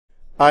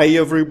Hi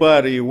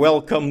everybody,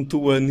 welcome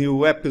to a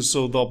new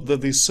episode of The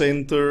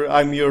Dissenter.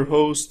 I'm your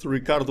host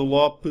Ricardo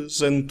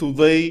Lopes, and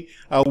today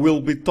I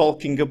will be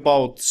talking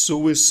about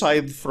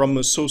suicide from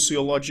a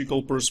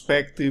sociological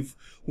perspective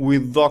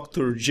with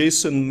Dr.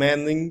 Jason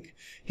Manning.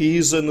 He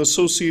is an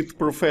associate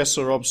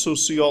professor of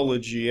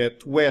sociology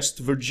at West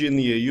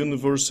Virginia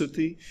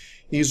University.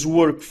 His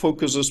work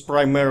focuses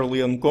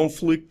primarily on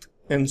conflict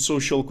and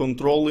social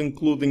control,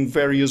 including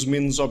various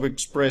means of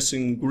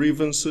expressing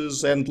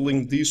grievances,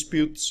 handling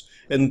disputes,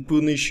 and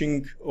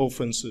punishing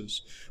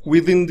offenses.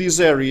 Within this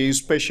area, he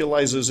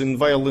specializes in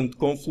violent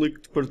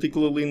conflict,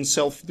 particularly in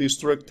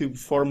self-destructive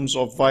forms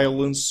of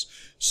violence,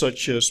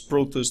 such as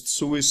protest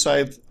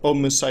suicide,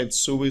 homicide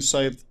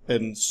suicide,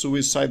 and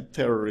suicide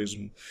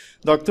terrorism.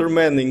 Dr.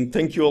 Manning,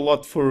 thank you a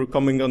lot for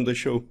coming on the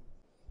show.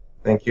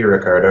 Thank you,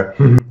 Ricardo.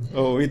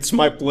 Oh, it's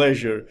my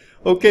pleasure.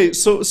 Okay,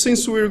 so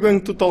since we're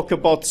going to talk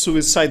about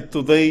suicide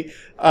today,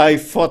 I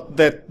thought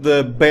that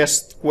the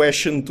best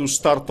question to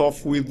start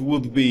off with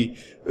would be,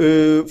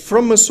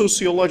 from a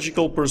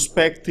sociological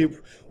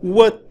perspective,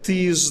 what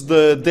is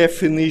the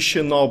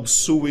definition of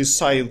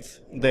suicide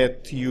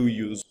that you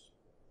use?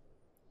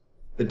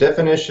 The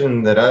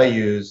definition that I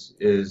use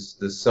is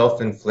the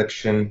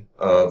self-infliction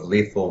of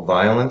lethal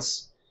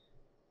violence.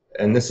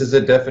 And this is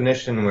a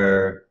definition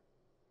where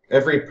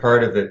every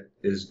part of it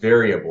is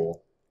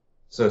variable.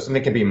 So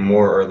something can be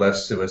more or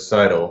less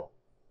suicidal,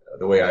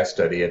 the way I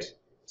study it.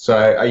 So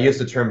I use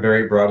the term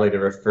very broadly to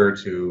refer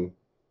to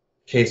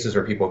cases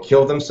where people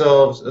kill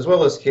themselves, as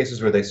well as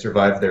cases where they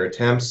survive their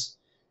attempts.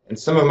 And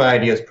some of my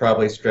ideas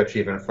probably stretch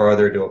even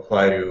farther to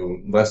apply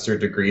to lesser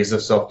degrees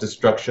of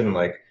self-destruction,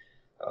 like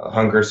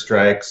hunger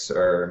strikes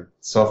or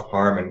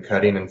self-harm and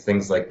cutting and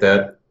things like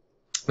that.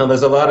 Now,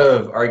 there's a lot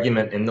of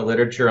argument in the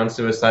literature on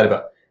suicide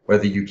about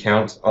whether you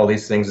count all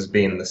these things as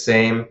being the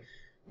same.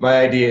 My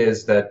idea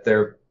is that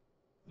they're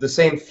the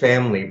same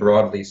family,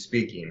 broadly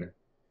speaking,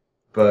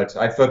 but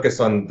I focus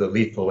on the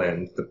lethal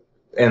end,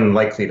 and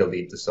likely to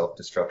lead to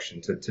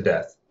self-destruction, to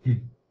death.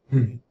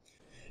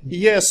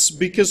 Yes,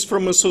 because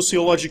from a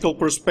sociological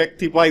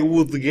perspective, I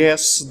would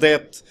guess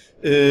that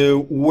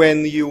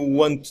when you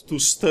want to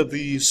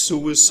study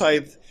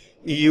suicide,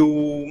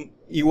 you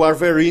are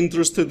very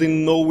interested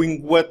in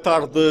knowing what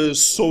are the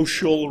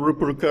social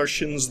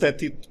repercussions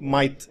that it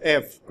might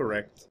have,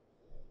 correct?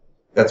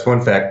 That's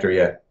one factor,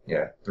 yeah.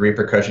 The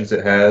repercussions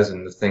it has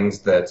and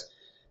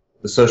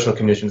the social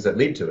conditions that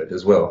lead to it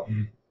as well.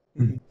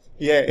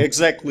 Yeah,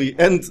 exactly.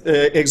 And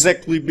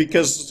exactly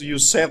because you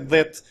said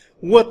that,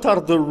 what are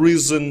the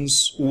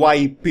reasons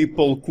why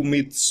people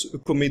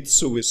commit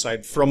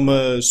suicide from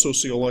a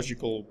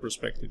sociological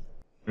perspective?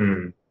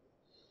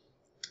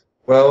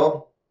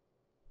 Well,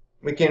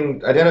 we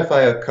can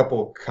identify a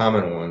couple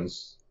common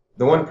ones.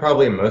 The one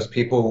probably most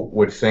people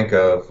would think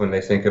of when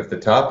they think of the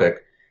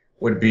topic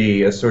would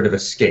be a sort of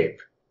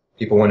escape.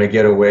 People want to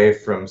get away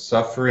from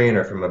suffering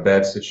or from a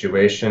bad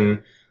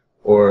situation,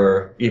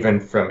 or even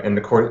from an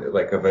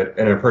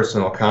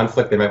interpersonal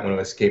conflict. They might want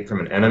to escape from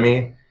an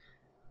enemy.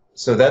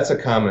 So that's a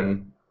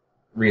common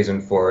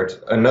reason for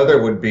it.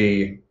 Another would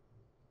be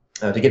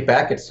to get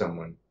back at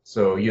someone.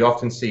 So you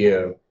often see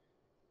a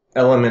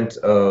element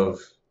of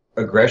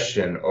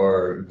aggression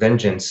or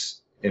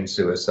vengeance in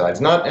suicides.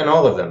 Not in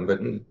all of them, but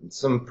in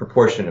some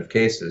proportion of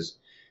cases.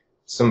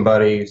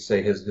 Somebody,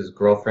 say his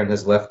girlfriend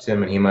has left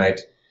him, and he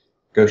might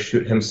go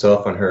shoot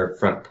himself on her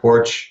front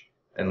porch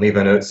and leave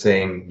a note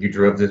saying, "You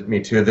drove me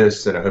to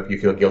this, and I hope you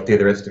feel guilty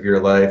the rest of your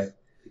life."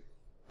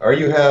 Or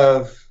you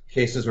have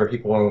cases where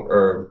people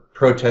are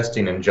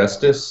protesting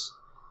injustice,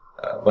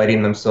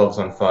 lighting themselves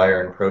on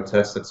fire in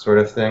protest, that sort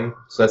of thing.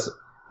 So that's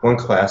one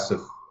class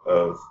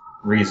of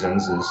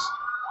reasons, is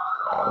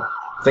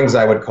things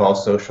I would call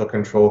social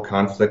control,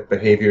 conflict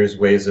behaviors,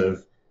 ways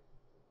of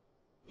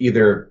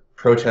either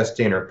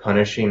protesting or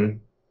punishing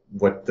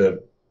what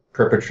the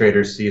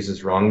perpetrator sees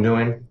as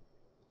wrongdoing.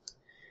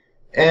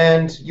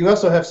 And you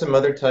also have some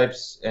other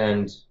types,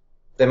 and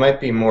they might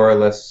be more or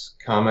less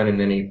common in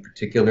any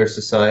particular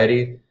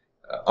society.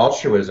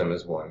 Altruism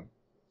is one.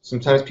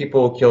 Sometimes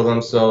people kill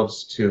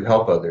themselves to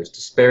help others,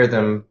 to spare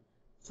them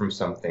from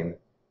something.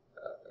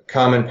 A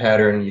common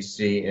pattern you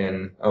see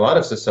in a lot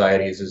of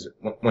societies is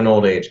when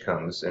old age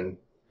comes, and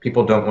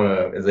people don't want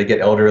to, as they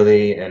get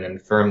elderly and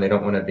infirm, they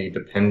don't want to be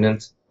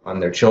dependent on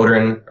their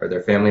children or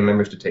their family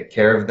members to take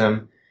care of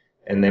them,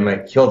 and they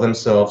might kill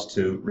themselves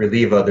to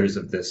relieve others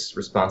of this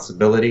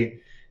responsibility.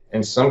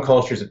 In some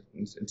cultures,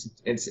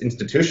 it's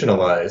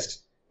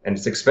institutionalized, and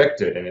it's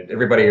expected, and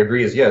everybody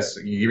agrees, yes,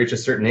 you reach a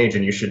certain age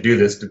and you should do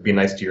this to be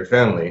nice to your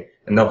family,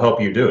 and they'll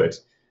help you do it.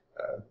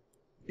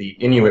 The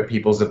Inuit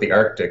peoples of the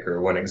Arctic are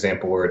one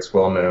example where it's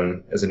well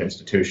known as an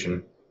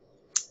institution.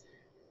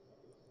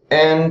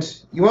 And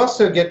you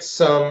also get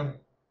some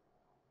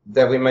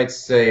that we might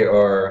say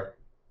are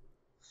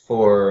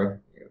for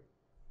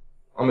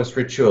almost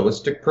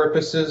ritualistic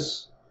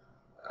purposes.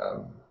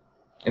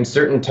 In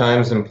certain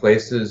times and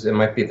places, it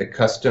might be the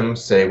custom,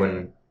 say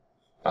when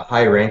a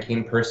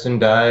high-ranking person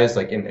dies,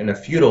 like in a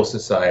feudal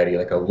society,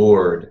 like a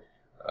lord,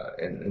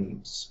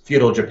 in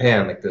feudal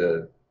Japan, like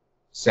the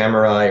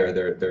samurai or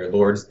their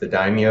lords, the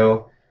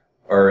daimyo,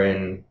 or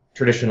in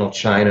traditional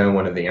China,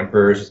 one of the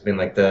emperors has been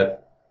like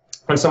that.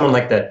 When someone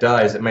like that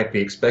dies, it might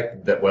be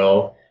expected that,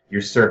 well,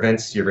 your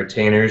servants, your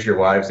retainers, your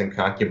wives and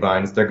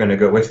concubines, they're going to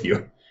go with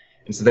you.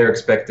 And so they're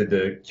expected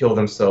to kill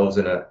themselves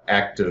in an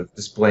act of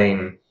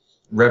displaying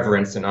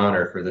reverence and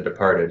honor for the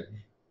departed.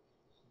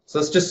 So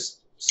it's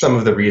just some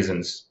of the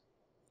reasons.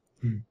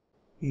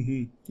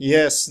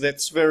 Yes,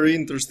 that's very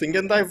interesting.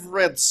 And I've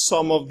read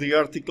some of the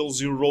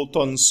articles you wrote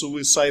on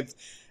suicide,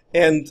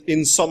 and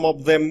in some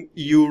of them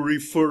you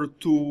refer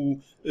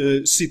to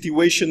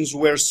situations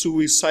where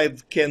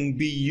suicide can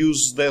be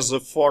used as a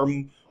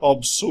form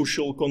of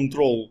social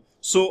control.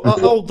 So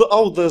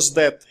how does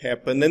that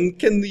happen? And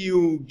can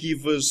you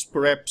give us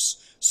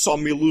perhaps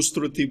some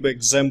illustrative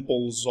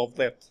examples of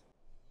that?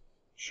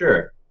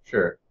 Sure,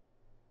 sure.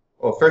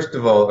 Well, first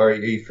of all, are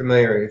you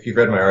familiar? If you've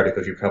read my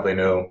articles, you probably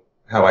know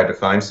how I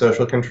define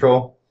social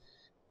control.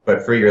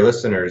 But for your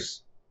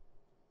listeners,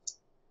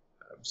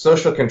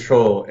 social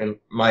control in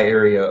my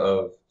area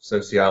of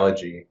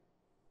sociology,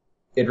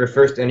 it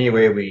refers to any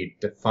way we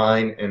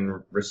define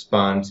and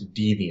respond to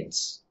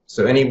deviance.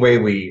 So any way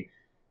we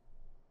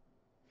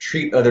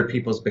treat other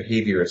people's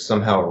behavior as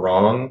somehow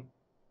wrong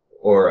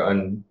or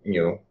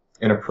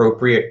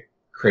inappropriate,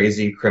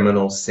 crazy,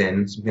 criminal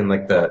sin, something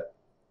like that.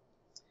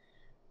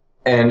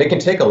 And it can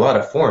take a lot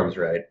of forms,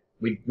 right?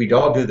 We'd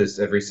all do this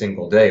every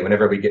single day.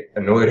 Whenever we get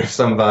annoyed at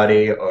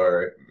somebody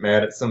or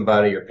mad at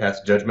somebody or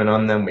pass judgment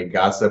on them, we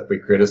gossip, we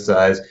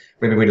criticize,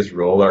 maybe we just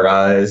roll our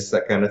eyes,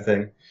 that kind of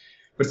thing.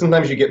 But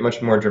sometimes you get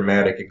much more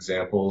dramatic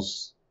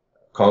examples,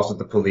 calls to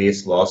the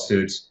police,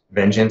 lawsuits,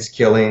 vengeance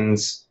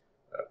killings,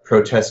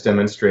 protest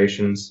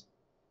demonstrations.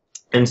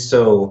 And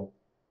so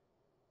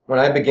when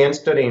I began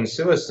studying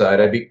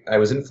suicide, I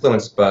was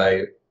influenced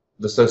by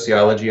the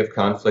sociology of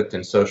conflict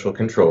and social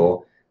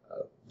control,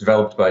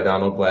 developed by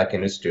Donald Black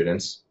and his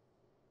students.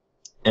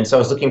 And so I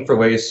was looking for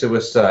ways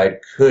suicide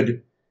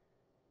could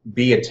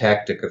be a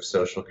tactic of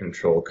social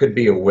control, could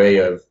be a way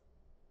of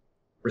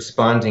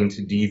responding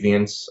to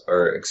deviance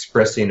or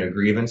expressing a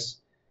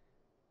grievance.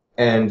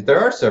 And there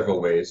are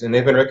several ways, and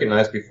they've been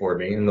recognized before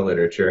me in the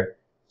literature.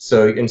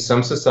 So in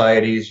some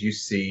societies, you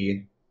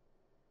see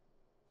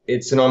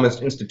it's an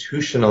almost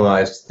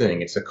institutionalized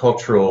thing. It's a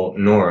cultural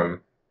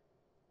norm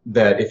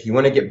that if you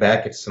want to get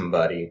back at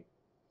somebody,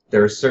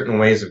 there are certain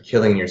ways of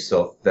killing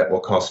yourself that will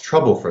cause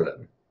trouble for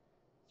them.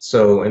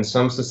 So in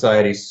some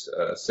societies,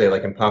 say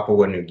like in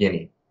Papua New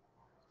Guinea,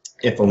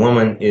 if a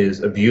woman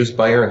is abused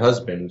by her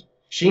husband,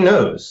 she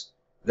knows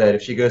that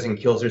if she goes and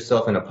kills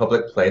herself in a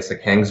public place,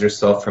 like hangs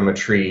herself from a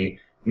tree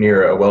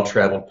near a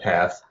well-traveled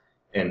path,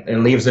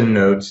 and leaves a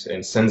note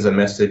and sends a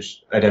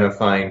message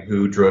identifying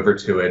who drove her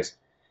to it,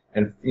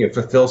 and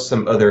fulfills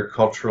some other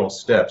cultural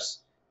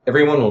steps,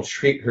 everyone will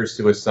treat her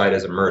suicide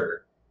as a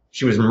murder.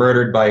 She was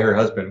murdered by her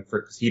husband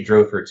because he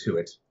drove her to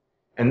it.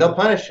 And they'll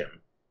punish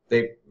him.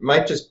 They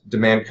might just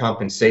demand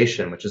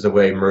compensation, which is a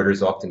way murder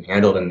is often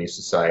handled in these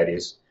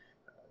societies.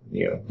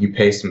 You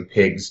pay some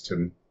pigs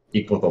to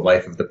equal the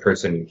life of the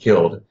person you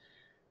killed.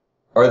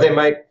 Or they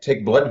might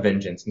take blood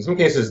vengeance. In some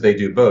cases, they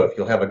do both.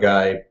 You'll have a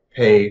guy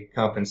pay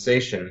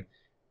compensation,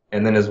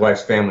 and then his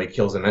wife's family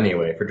kills him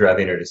anyway for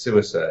driving her to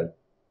suicide.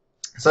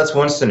 So that's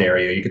one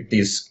scenario. You get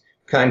these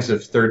kinds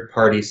of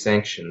third-party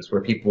sanctions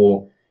where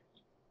people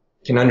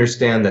can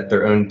understand that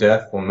their own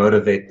death will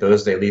motivate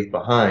those they leave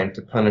behind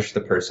to punish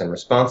the person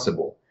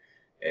responsible.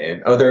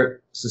 In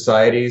other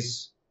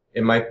societies,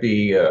 it might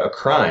be a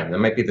crime. It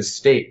might be the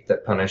state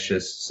that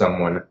punishes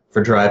someone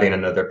for driving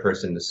another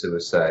person to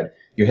suicide.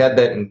 You had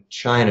that in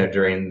China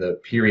during the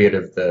period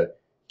of the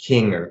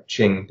Qing or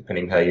Qing,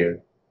 depending how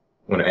you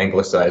want to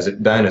anglicize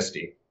it,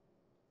 dynasty.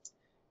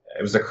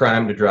 It was a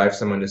crime to drive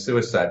someone to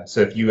suicide. So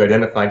if you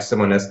identified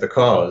someone as the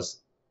cause,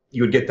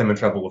 you would get them in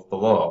trouble with the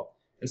law.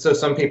 And so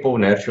some people,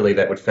 naturally,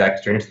 that would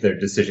factor into their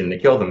decision to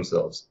kill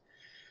themselves.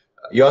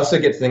 You also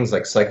get things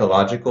like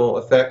psychological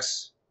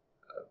effects,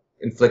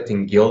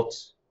 inflicting guilt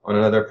on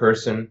another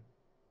person.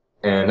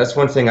 And that's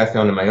one thing I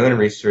found in my own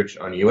research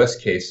on U.S.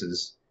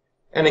 cases.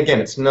 And again,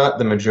 it's not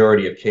the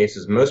majority of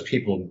cases. Most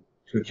people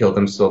who kill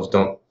themselves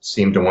don't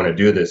seem to want to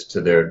do this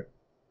to their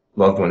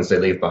loved ones they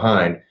leave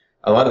behind.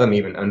 A lot of them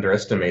even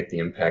underestimate the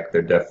impact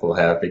their death will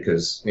have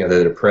because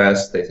they're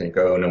depressed. They think,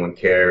 oh, no one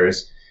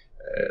cares.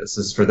 This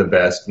is for the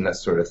best and that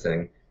sort of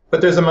thing.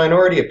 But there's a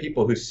minority of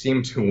people who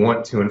seem to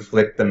want to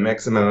inflict the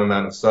maximum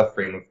amount of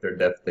suffering with their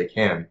death they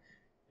can.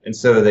 And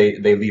so they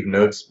leave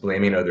notes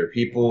blaming other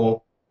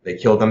people. They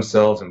kill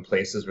themselves in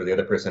places where the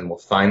other person will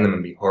find them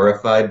and be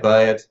horrified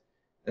by it,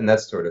 and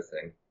that sort of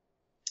thing.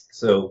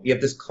 So you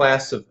have this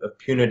class of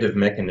punitive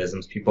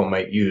mechanisms people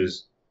might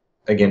use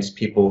against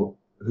people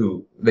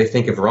who they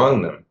think have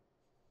wronged them.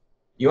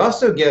 You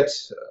also get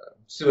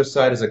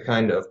suicide as a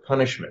kind of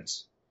punishment,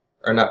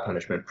 or not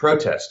punishment,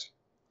 protest,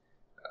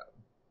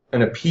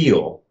 an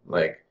appeal.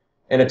 Like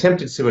an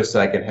attempted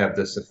suicide can have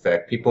this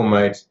effect. People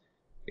might,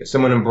 if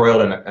someone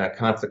embroiled in a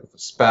conflict with a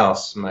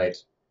spouse might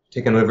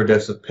take an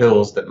overdose of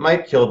pills that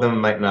might kill them,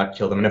 might not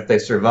kill them. And if they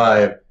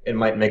survive, it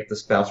might make the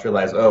spouse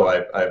realize, oh,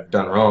 I've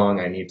done wrong.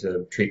 I need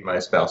to treat my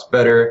spouse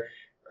better,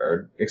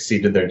 or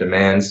exceeded their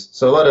demands.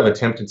 So a lot of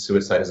attempted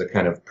suicide has a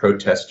kind of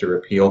protest or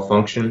appeal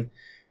function.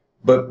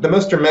 But the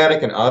most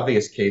dramatic and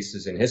obvious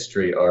cases in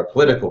history are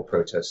political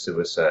protest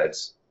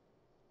suicides.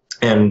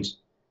 And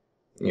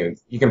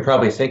you can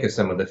probably think of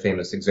some of the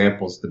famous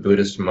examples. The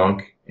Buddhist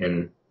monk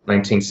in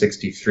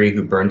 1963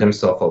 who burned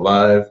himself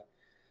alive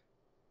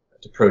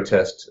to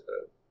protest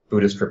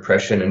Buddhist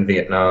repression in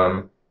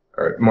Vietnam,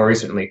 or more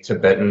recently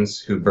Tibetans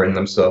who burned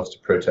themselves to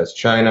protest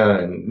China,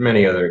 and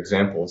many other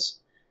examples.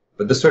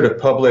 But this sort of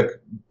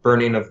public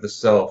burning of the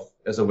self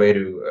as a way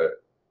to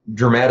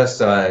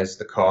dramatize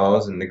the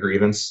cause and the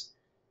grievance,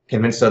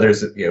 convince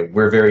others that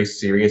we're very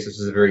serious, this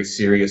is a very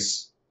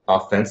serious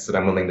offense that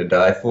I'm willing to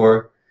die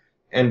for,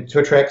 and to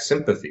attract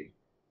sympathy.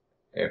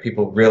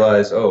 People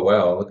realize, oh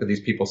wow, look at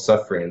these people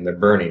suffering, they're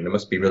burning, it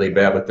must be really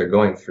bad what they're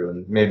going through,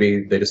 and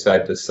maybe they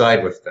decide to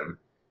side with them.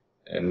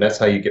 And that's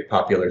how you get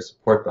popular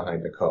support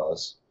behind a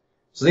cause.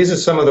 So these are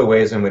some of the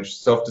ways in which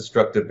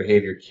self-destructive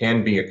behavior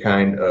can be a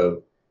kind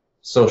of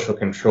social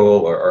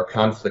control or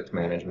conflict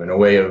management, a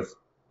way of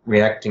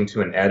reacting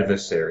to an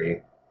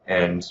adversary,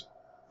 and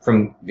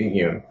from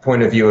the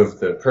point of view of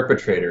the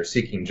perpetrator,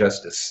 seeking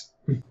justice.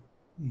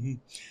 Mm-hmm.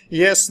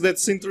 Yes,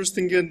 that's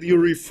interesting, and you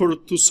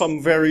referred to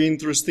some very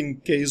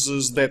interesting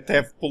cases that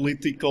have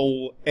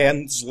political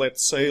ends,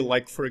 let's say,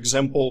 like, for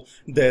example,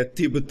 the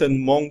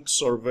Tibetan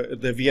monks or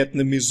the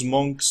Vietnamese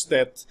monks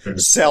that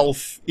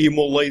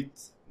self-immolate,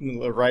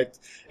 right?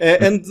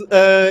 And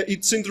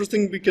it's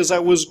interesting because I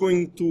was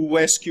going to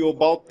ask you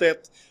about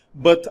that,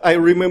 but I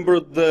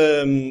remember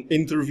the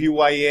interview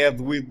I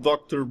had with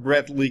Dr.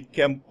 Bradley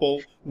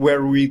Campbell,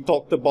 where we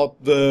talked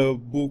about the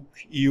book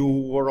you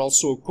were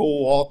also a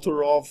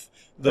co-author of,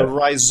 The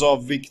Rise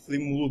of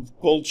Victimhood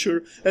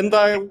Culture, and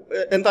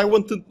I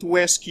wanted to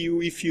ask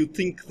you if you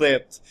think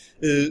that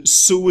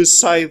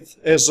suicide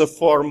as a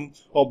form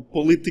of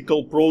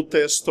political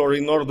protest, or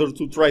in order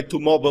to try to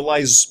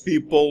mobilize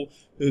people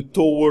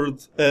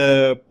toward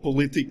a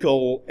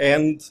political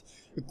end,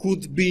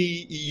 could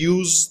be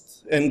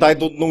used, and I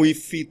don't know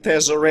if it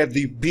has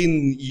already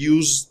been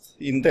used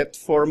in that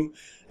form,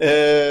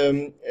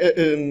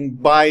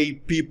 by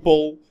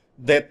people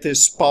that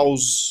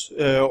espouse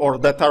or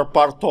that are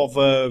part of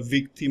a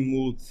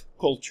victimhood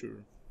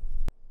culture.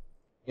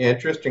 Yeah,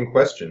 interesting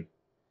question.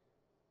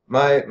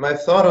 My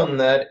thought on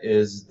that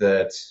is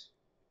that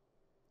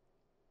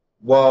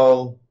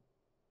while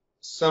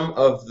some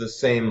of the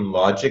same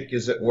logic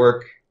is at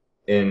work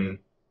in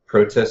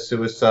protest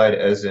suicide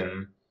as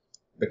in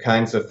the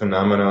kinds of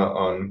phenomena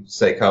on,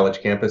 say, college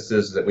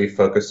campuses that we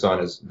focus on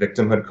as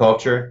victimhood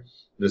culture,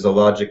 there's a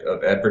logic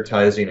of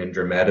advertising and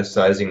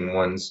dramatizing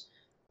one's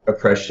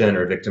oppression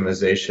or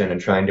victimization and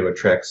trying to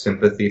attract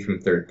sympathy from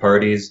third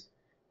parties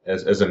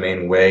as a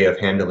main way of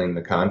handling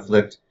the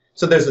conflict.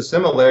 So there's a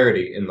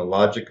similarity in the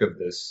logic of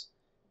this,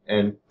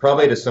 and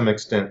probably to some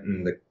extent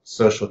in the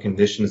social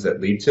conditions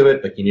that lead to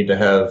it. Like, you need to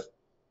have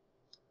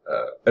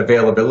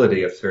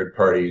availability of third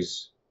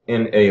parties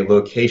in a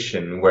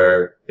location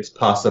where it's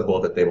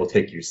possible that they will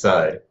take your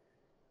side.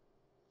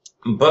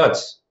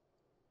 But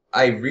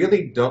I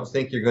really don't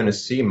think you're going to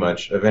see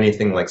much of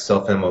anything like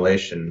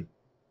self-immolation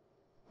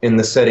in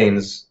the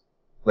settings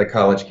like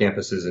college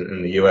campuses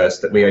in the US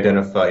that we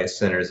identify as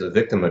centers of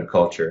victimhood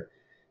culture.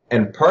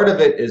 And part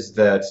of it is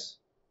that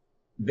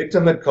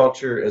victimhood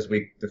culture, as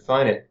we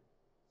define it,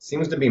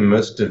 seems to be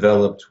most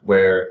developed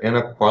where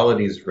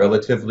inequality is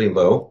relatively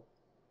low.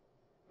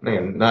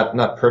 Man,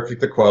 not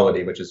perfect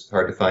equality, which is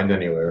hard to find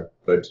anywhere,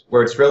 but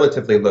where it's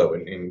relatively low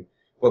in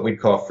what we'd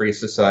call free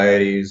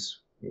societies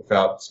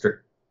without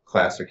strict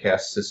class or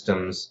caste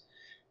systems.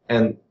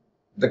 And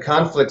the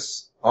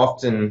conflicts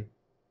often,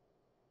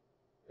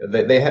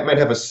 they might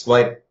have a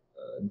slight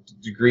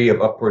degree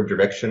of upward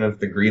direction of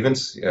the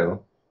grievance.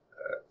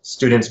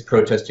 Students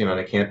protesting on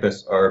a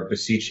campus are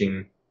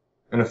beseeching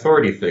an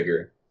authority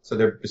figure, so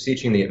they're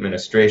beseeching the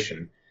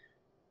administration.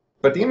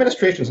 But the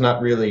administration is not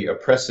really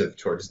oppressive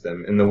towards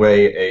them in the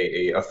way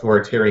a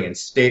authoritarian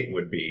state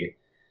would be,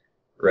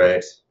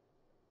 right?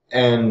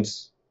 And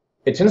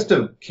it tends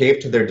to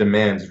cave to their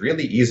demands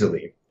really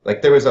easily.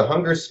 Like, there was a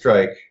hunger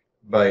strike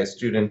by a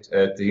student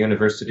at the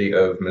University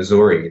of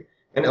Missouri,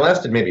 and it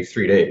lasted maybe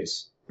 3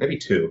 days, maybe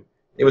 2.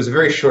 It was a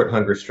very short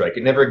hunger strike.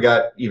 It never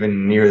got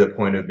even near the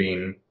point of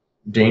being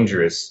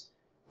dangerous.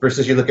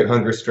 Versus you look at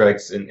hunger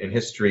strikes in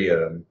history,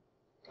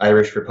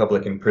 Irish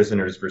Republican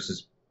prisoners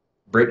versus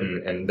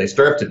Britain, and they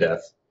starved to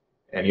death.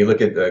 And you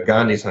look at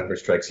Gandhi's hunger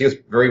strikes, he was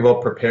very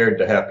well prepared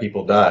to have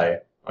people die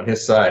on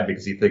his side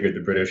because he figured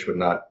the British would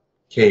not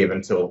cave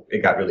until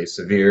it got really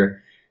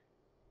severe.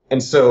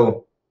 And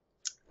so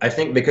I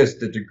think because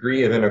the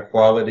degree of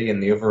inequality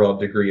and the overall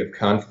degree of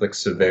conflict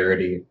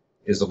severity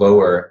is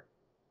lower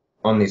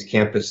on these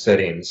campus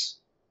settings,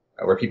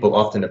 where people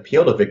often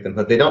appeal to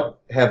victimhood, they don't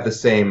have the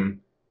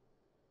same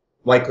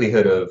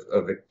likelihood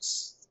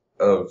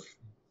of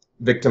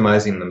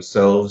victimizing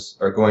themselves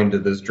or going to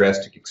those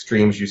drastic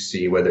extremes you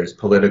see where there's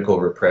political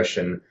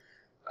repression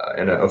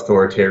in an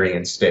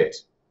authoritarian state.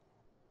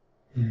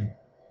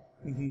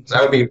 Mhm. So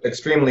I would be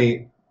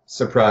extremely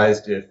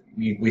surprised if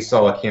we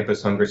saw a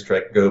campus hunger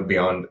strike go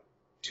beyond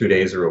 2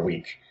 days or a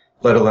week,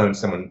 let alone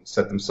someone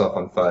set themselves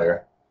on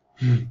fire.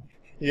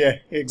 Yeah,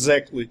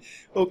 exactly.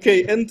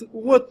 Okay, and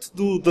what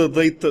do the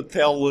data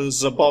tell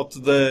us about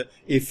the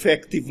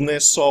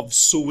effectiveness of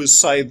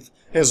suicide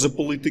as a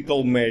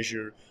political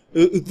measure?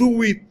 Does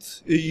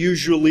it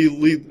usually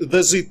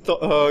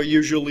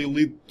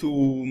lead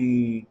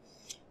to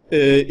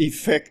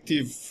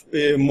effective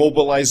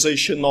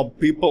mobilization of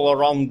people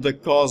around the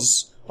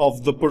cause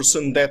of the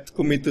person that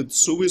committed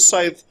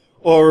suicide,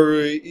 or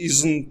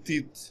isn't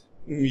it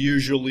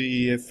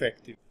usually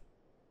effective?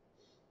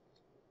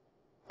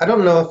 I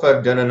don't know if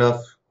I've done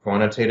enough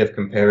quantitative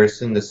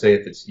comparison to say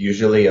if it's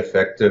usually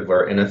effective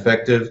or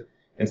ineffective.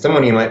 And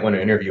someone you might want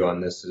to interview on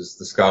this is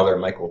the scholar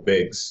Michael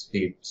Biggs.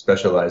 He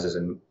specializes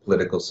in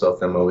political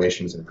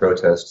self-immolations and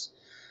protests.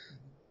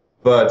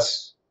 But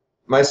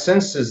my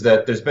sense is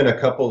that there's been a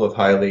couple of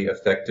highly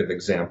effective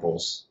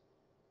examples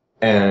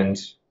and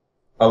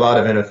a lot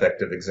of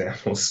ineffective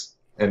examples.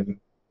 And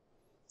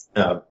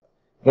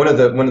one of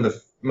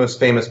the most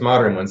famous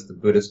modern ones, the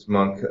Buddhist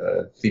monk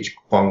Thich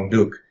Quang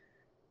Duc,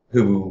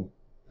 who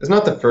is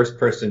not the first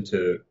person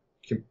to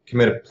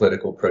commit a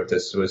political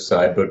protest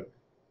suicide, but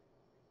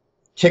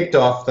kicked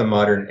off the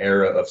modern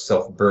era of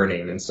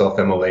self-burning and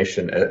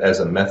self-immolation as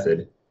a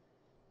method.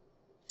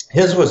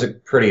 His was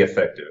pretty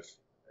effective.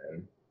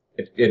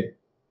 And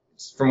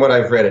from what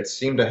I've read, it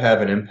seemed to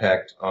have an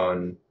impact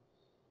on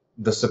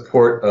the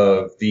support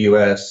of the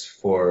U.S.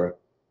 for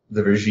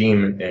the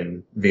regime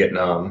in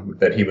Vietnam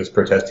that he was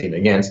protesting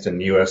against,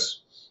 and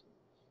U.S.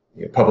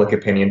 Public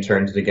opinion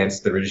turned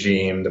against the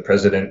regime. The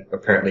president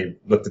apparently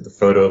looked at the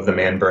photo of the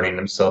man burning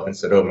himself and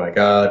said, "Oh my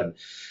God,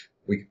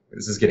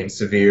 this is getting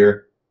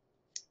severe."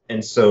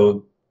 And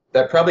so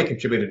that probably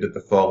contributed to the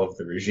fall of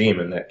the regime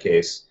in that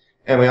case.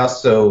 And we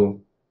also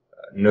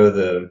know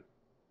the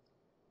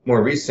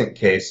more recent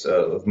case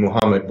of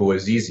Mohamed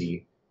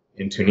Bouazizi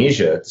in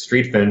Tunisia, the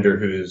street vendor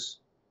whose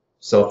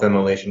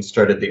self-immolation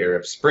started the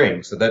Arab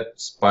Spring. So that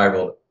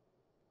spiraled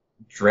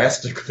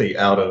drastically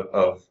out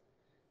of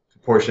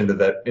proportion to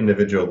that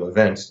individual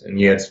event. And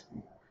you had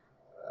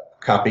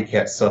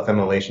copycat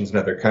self-immolations in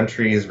other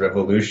countries,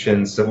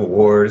 revolutions, civil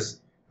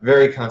wars,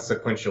 very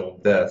consequential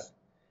death.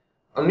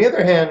 On the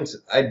other hand,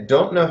 I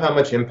don't know how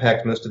much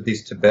impact most of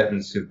these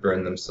Tibetans who've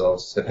burned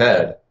themselves have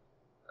had.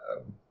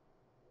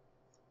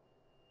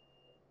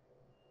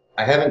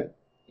 I haven't,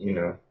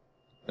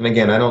 and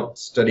again, I don't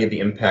study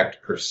the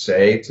impact per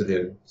se to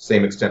the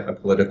same extent a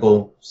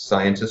political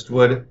scientist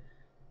would,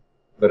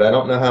 but I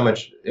don't know how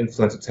much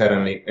influence it's had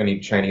on any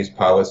Chinese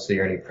policy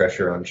or any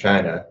pressure on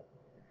China.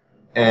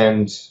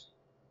 And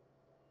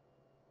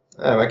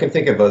I can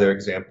think of other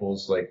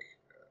examples like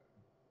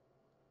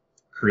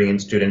Korean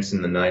students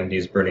in the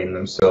 90s burning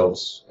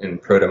themselves in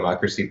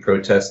pro-democracy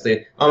protests.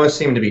 They almost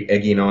seemed to be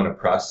egging on a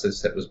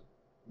process that was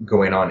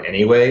going on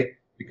anyway,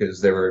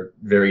 because there were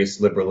various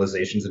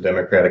liberalizations and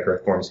democratic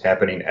reforms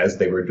happening as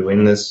they were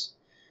doing this.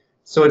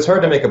 So it's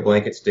hard to make a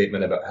blanket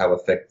statement about how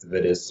effective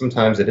it is.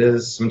 Sometimes it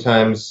is,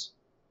 sometimes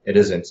it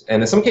isn't.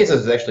 And in some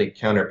cases, it's actually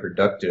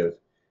counterproductive.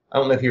 I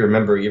don't know if you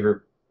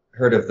ever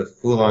heard of the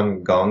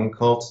Falun Gong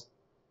cult,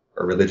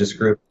 or religious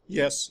group?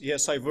 Yes,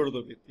 I've heard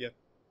of it, yeah.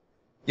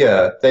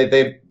 Yeah,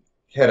 they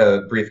had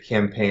a brief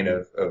campaign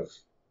of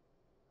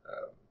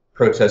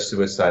protest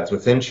suicides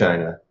within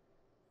China.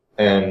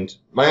 And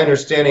my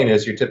understanding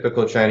is your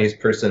typical Chinese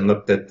person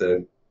looked at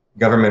the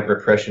government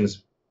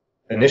repressions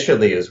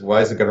initially as,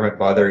 why is the government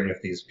bothering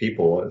with these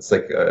people? It's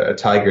like a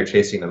tiger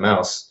chasing a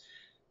mouse.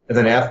 And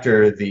then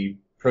after the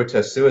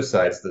protest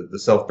suicides, the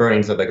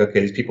self-burnings, are like,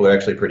 okay, these people are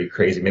actually pretty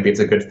crazy. Maybe it's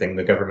a good thing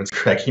the government's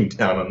cracking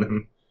down on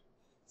them.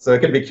 So it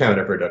could be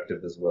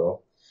counterproductive as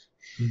well.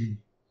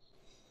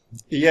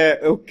 Yeah,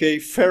 okay,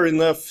 fair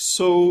enough.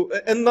 So,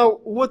 and now,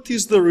 what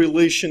is the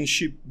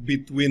relationship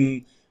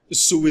between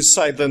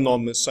suicide and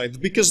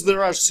homicide? Because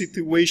there are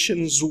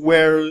situations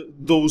where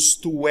those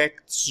two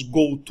acts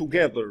go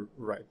together,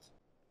 right?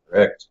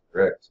 Correct.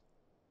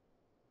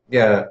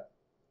 Yeah,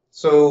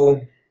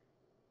 so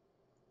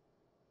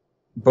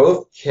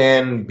both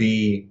can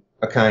be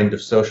a kind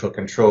of social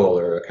control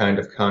or a kind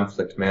of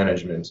conflict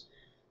management.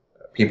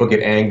 People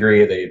get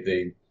angry,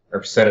 they are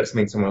upset at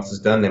something someone else has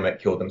done, they might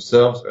kill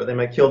themselves, or they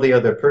might kill the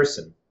other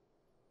person.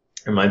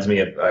 Reminds me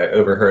of, I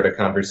overheard a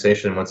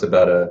conversation once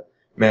about a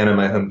man in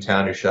my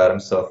hometown who shot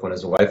himself when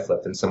his wife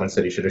left, and someone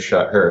said he should have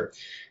shot her.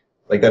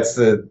 Like, that's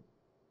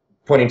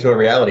pointing to a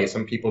reality.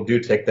 Some people do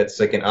take that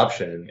second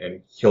option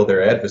and kill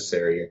their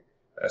adversary,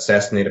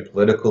 assassinate a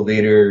political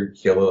leader,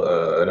 kill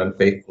an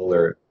unfaithful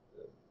or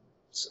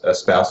a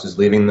spouse who's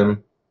leaving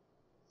them.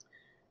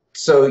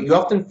 So you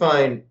often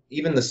find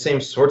even the same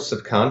sorts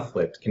of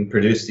conflict can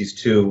produce these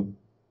two,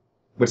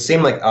 what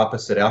seem like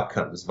opposite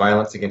outcomes,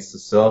 violence against the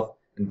self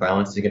and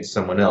violence against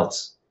someone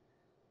else.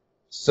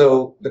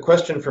 So the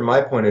question from my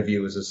point of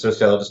view as a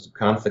sociologist of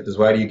conflict is,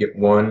 why do you get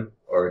one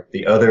or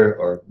the other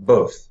or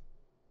both?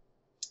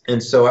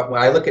 And so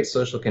I look at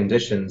social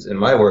conditions in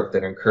my work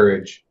that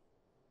encourage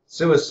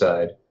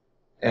suicide,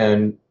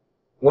 and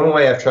one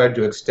way I've tried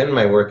to extend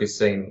my work is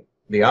saying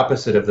the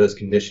opposite of those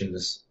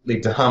conditions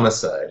lead to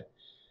homicide.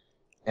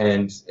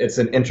 And it's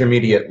an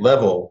intermediate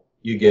level.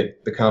 You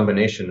get the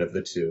combination of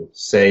the two.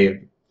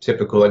 Say,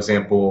 typical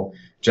example,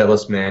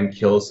 jealous man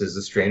kills his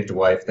estranged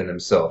wife than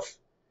himself.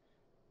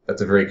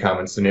 That's a very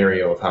common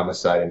scenario of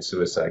homicide and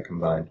suicide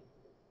combined.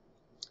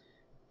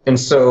 And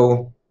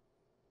so,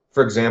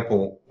 for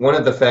example, one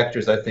of the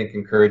factors I think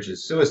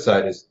encourages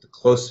suicide is the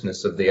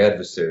closeness of the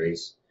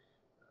adversaries.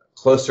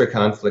 Closer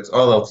conflicts,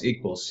 all else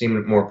equal,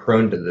 seem more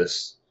prone to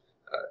this.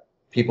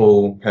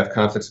 People have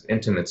conflicts with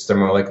intimates, they're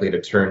more likely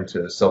to turn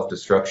to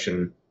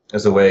self-destruction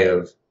as a way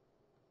of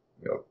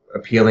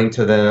appealing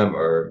to them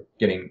or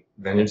getting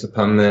vengeance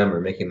upon them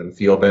or making them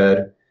feel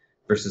bad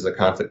versus a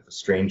conflict with a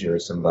stranger or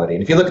somebody.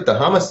 And if you look at the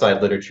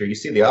homicide literature, you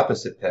see the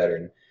opposite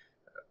pattern.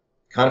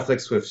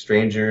 Conflicts with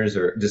strangers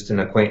or distant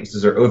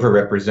acquaintances are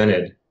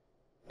overrepresented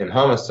in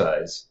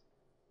homicides.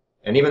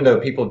 And even though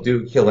people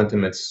do kill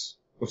intimates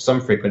with some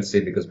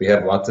frequency because we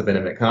have lots of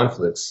intimate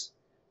conflicts,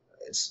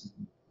 it's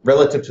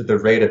relative to the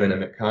rate of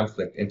intimate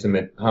conflict,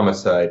 intimate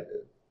homicide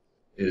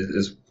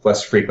is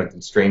less frequent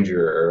than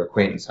stranger or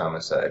acquaintance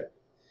homicide.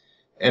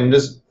 And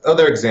there's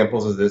other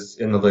examples of this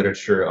in the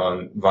literature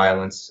on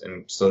violence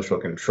and social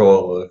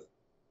control of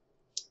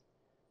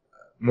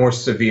more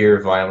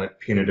severe, violent,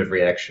 punitive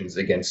reactions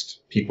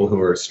against people who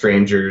are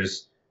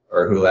strangers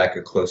or who lack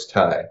a close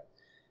tie.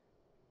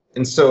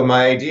 And so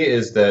my idea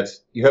is that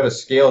you have a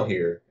scale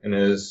here, and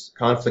as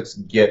conflicts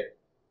get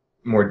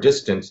more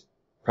distant,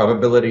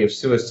 probability of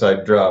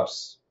suicide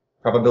drops,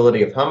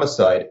 probability of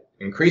homicide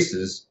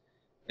increases,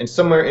 and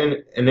somewhere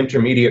in an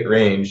intermediate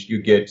range,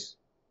 you get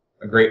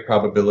a great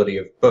probability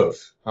of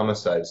both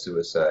homicide,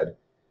 suicide.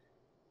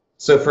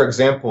 So, for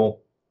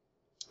example,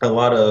 a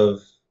lot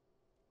of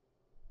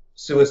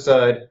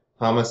suicide,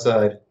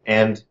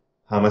 and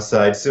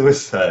homicide,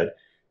 suicide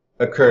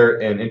occur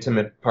in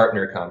intimate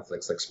partner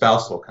conflicts, like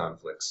spousal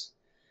conflicts.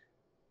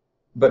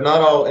 But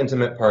not all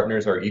intimate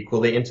partners are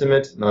equally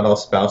intimate. Not all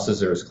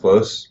spouses are as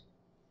close.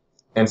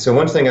 And so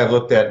one thing I've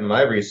looked at in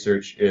my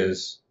research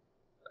is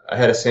I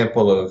had a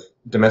sample of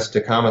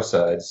domestic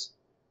homicides,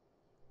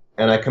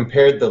 and I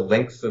compared the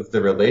length of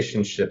the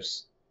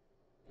relationships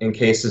in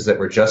cases that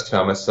were just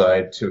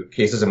homicide to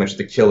cases in which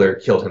the killer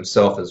killed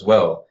himself as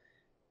well.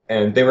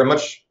 And they were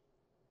much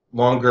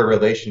longer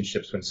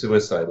relationships when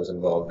suicide was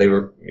involved. They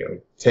were,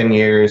 10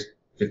 years,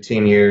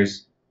 15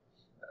 years,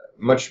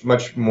 much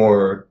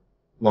more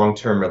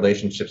long-term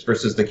relationships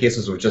versus the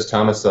cases with just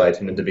homicide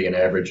tended to be an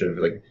average of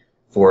like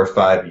 4 or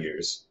 5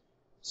 years.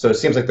 So it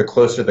seems like the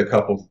closer the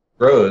couple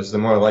grows, the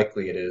more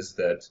likely it is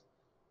that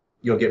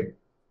you'll get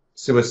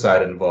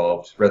suicide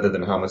involved rather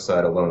than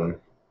homicide alone.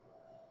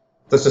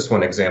 That's just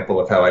one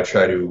example of how I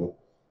try to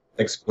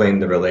explain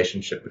the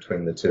relationship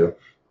between the two.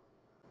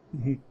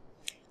 Mm-hmm.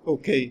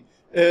 Okay.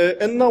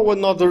 And now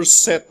another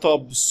set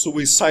of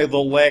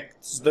suicidal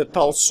acts that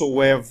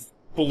also have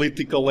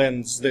political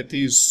ends, that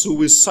is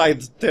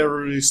suicide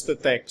terrorist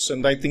attacks.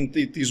 And I think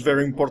it is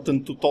very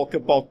important to talk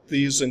about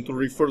these and to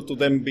refer to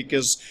them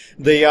because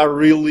they are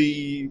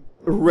really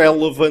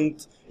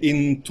relevant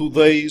in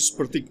today's,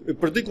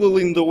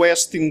 particularly in the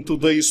West, in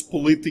today's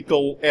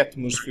political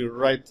atmosphere,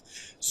 right?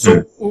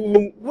 So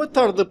what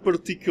are the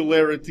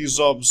particularities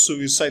of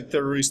suicide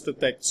terrorist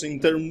attacks in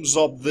terms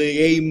of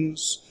the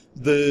aims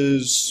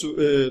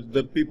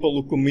the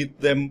people who commit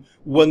them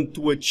want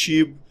to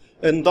achieve,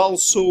 and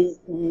also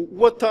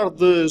what are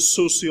the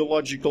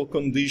sociological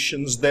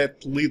conditions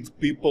that lead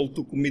people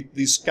to commit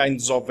these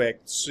kinds of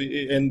acts?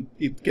 And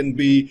it can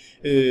be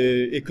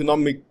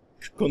economic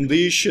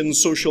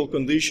conditions, social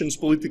conditions,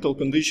 political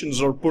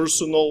conditions, or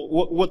personal.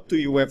 What do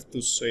you have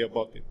to say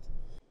about it?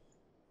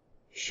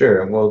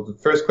 Sure. Well, the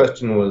first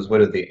question was, what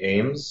are the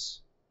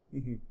aims?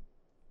 Mm-hmm.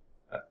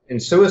 In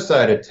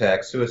suicide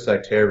attacks,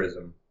 suicide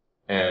terrorism,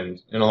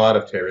 and in a lot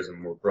of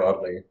terrorism more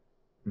broadly,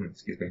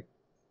 the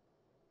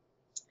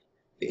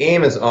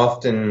aim is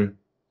often,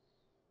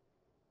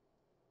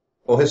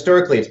 well,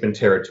 historically it's been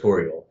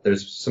territorial.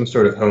 There's some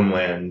sort of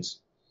homeland.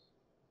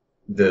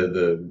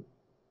 The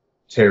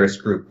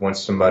terrorist group wants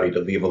somebody to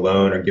leave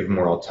alone or give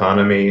more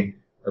autonomy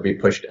or be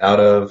pushed out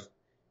of.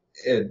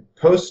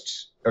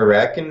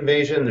 Post-Iraq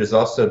invasion, there's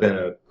also been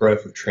a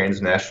growth of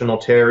transnational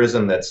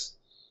terrorism that's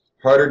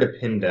harder to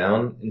pin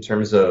down in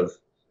terms of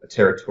a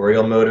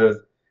territorial motive.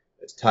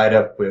 It's tied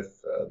up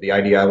with the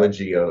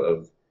ideology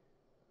of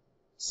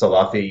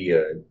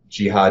Salafi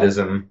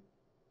jihadism,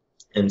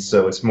 and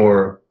so it's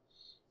more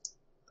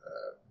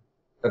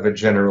of a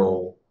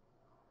general,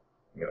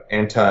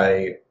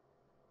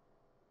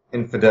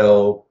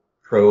 anti-infidel,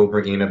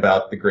 pro-bringing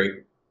about the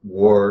Great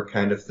War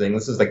kind of thing.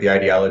 This is like the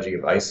ideology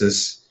of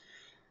ISIS,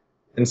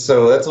 and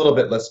so that's a little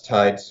bit less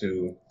tied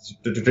to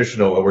the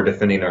traditional, we're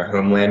defending our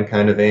homeland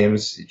kind of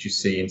aims that you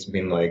see in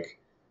something like,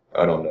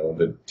 I don't know,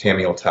 the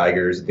Tamil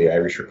Tigers, the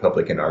Irish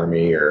Republican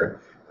Army,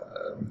 or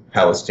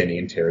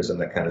Palestinian terrorism,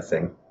 that kind of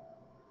thing.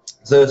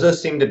 So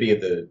those seem to be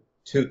the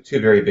two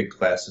very big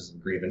classes of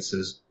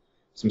grievances.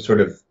 some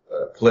sort of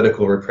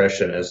political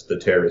repression as the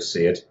terrorists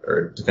see it,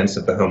 or defense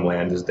of the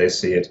homeland as they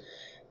see it.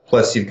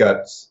 Plus, you've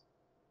got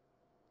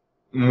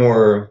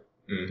more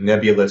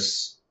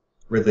nebulous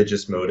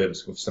religious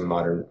motives with some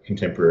modern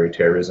contemporary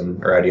terrorism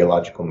or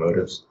ideological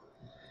motives.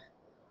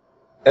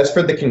 As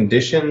for the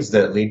conditions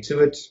that lead to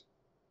it,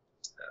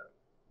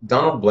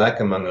 Donald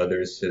Black, among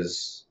others,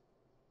 has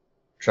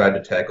tried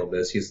to tackle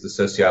this. He's the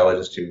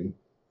sociologist who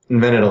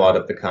invented a lot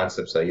of the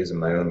concepts I use in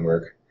my own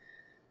work.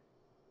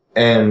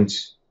 And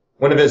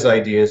one of his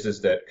ideas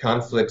is that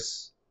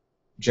conflicts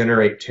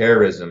generate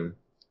terrorism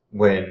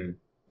when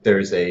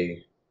there's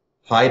a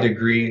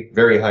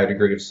very high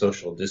degree of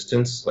social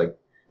distance. Like,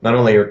 not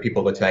only are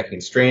people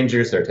attacking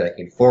strangers, they're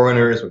attacking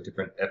foreigners with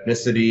different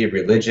ethnicity,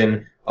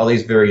 religion, all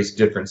these various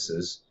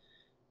differences.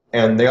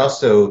 And they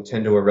also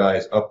tend to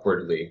arise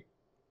upwardly.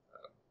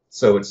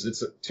 So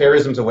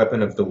terrorism's a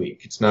weapon of the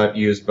weak. It's not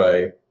used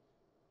by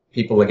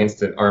people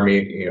against an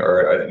army,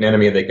 or an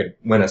enemy they could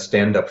win a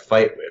stand-up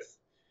fight with.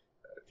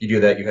 If you do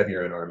that, you have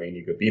your own army and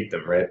you go beat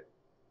them, right?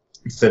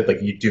 Instead,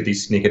 like, you do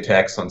these sneak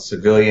attacks on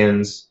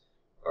civilians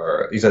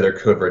or these other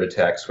covert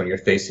attacks when you're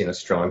facing a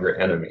stronger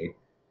enemy.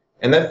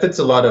 And that fits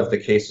a lot of the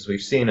cases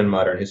we've seen in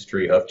modern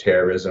history of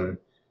terrorism.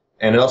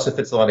 And it also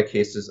fits a lot of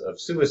cases of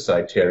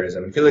suicide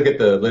terrorism. If you look at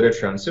the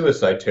literature on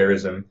suicide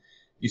terrorism,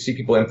 you see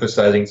people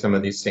emphasizing some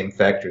of these same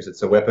factors.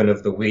 It's a weapon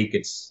of the weak.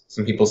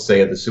 Some people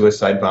say the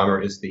suicide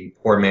bomber is the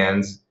poor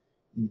man's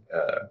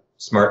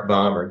smart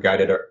bomb or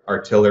guided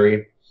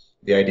artillery.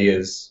 The idea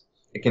is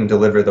it can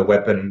deliver the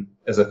weapon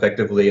as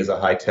effectively as a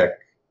high-tech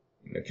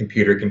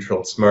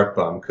computer-controlled smart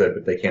bomb could,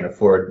 but they can't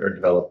afford or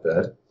develop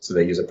that, so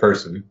they use a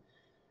person.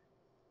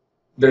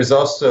 There's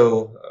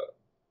also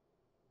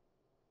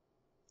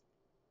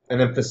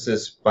an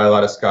emphasis by a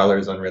lot of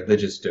scholars on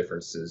religious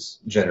differences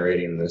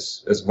generating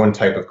this as one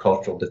type of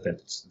cultural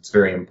defense. It's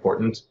very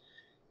important.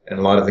 And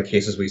a lot of the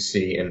cases we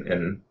see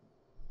in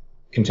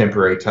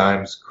contemporary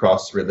times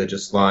cross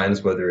religious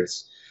lines, whether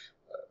it's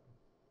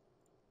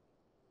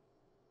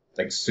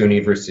like Sunni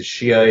versus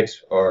Shiite,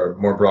 or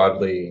more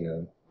broadly,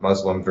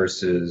 Muslim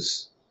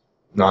versus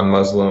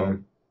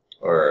non-Muslim,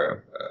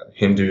 or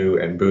Hindu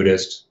and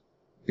Buddhist.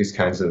 These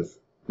kinds of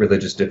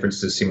religious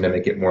differences seem to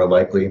make it more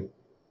likely.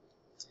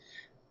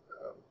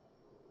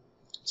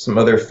 Some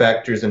other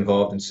factors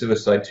involved in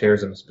suicide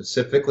terrorism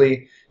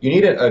specifically, you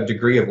need a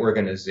degree of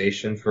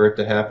organization for it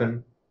to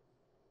happen.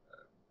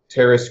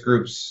 Terrorist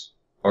groups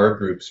are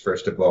groups,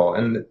 first of all,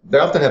 and they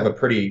often have a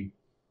pretty,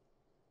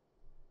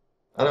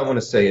 I don't want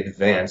to say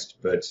advanced,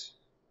 but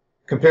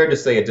compared to,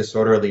 say, a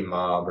disorderly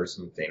mob or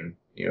something,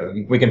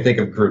 we can think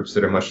of groups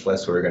that are much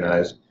less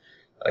organized,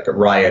 like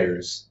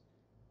rioters.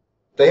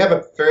 They have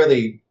a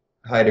fairly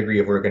high degree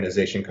of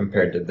organization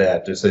compared to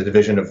that. There's a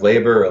division of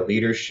labor, a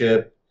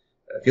leadership.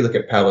 If you look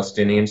at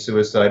Palestinian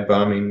suicide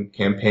bombing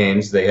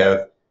campaigns, they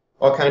have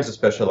all kinds of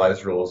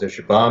specialized roles. There's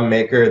your bomb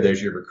maker,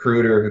 there's your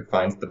recruiter who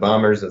finds the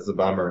bombers as the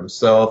bomber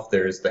himself,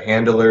 there's the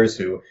handlers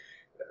who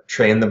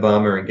train the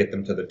bomber and get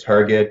them to the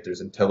target,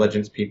 there's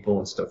intelligence people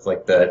and stuff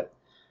like that.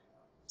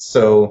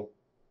 So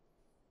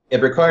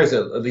it requires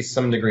at least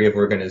some degree of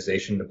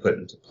organization to put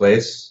into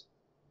place,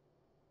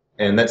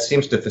 and that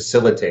seems to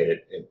facilitate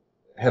it.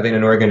 Having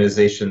an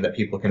organization that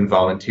people can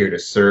volunteer to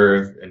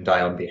serve and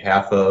die on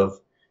behalf of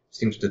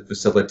seems to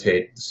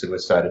facilitate the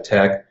suicide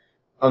attack.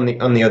 On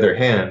the other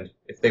hand,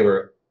 if they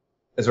were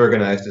as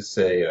organized as,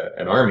 say,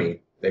 an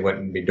army, they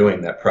wouldn't be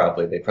doing that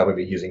probably. They'd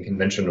probably be using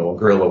conventional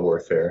guerrilla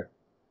warfare.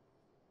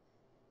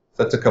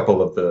 So that's a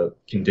couple of the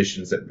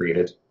conditions that breed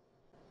it.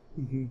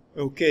 Mm-hmm.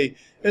 Okay.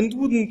 And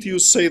wouldn't you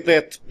say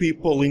that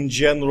people in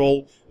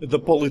general, the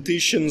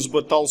politicians,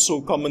 but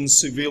also common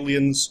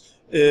civilians,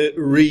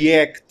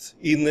 react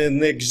in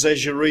an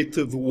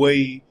exaggerated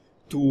way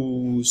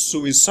to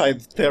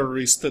suicide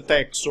terrorist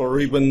attacks, or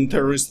even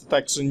terrorist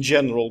attacks in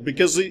general?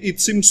 Because it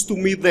seems to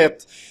me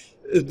that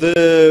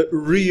the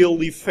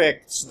real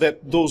effects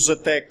that those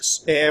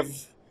attacks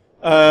have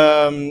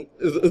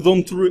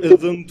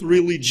don't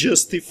really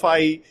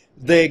justify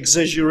the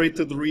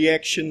exaggerated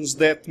reactions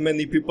that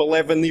many people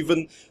have, and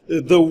even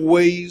the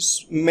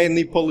ways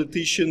many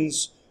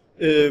politicians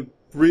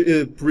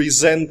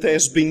present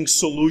as being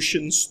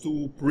solutions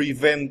to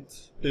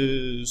prevent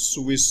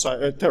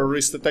suicide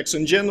terrorist attacks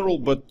in general,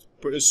 but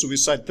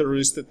suicide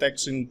terrorist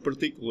attacks in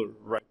particular,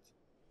 right?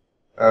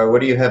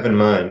 What do you have in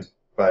mind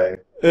by?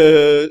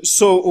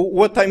 So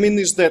what I mean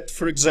is that,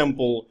 for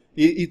example,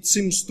 it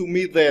seems to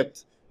me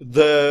that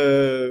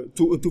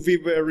to be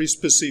very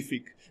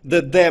specific,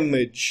 the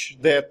damage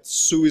that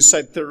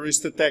suicide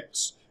terrorist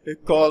attacks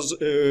cause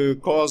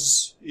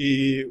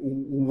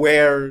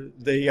where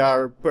they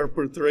are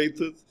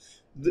perpetrated,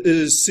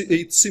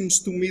 it seems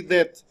to me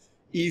that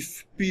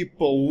if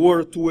people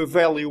were to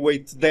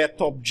evaluate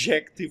that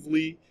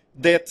objectively,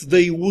 that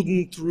they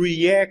wouldn't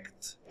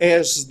react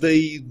as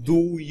they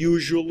do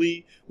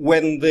usually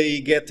when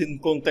they get in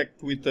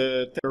contact with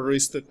a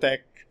terrorist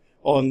attack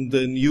on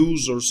the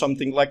news or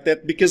something like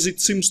that, because it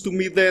seems to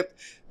me that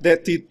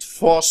it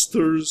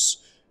fosters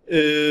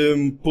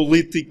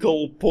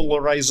political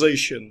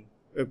polarization.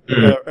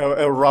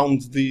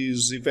 around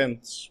these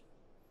events.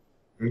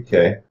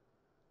 Okay.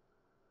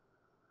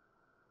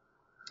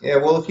 Yeah,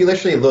 well, if you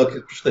literally look,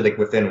 especially like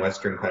within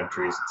Western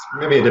countries, it's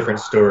maybe a different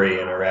story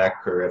in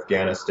Iraq or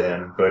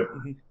Afghanistan, but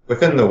Mhm.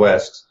 within the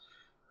West,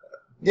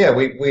 yeah,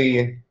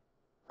 we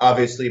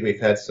obviously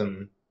we've had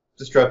some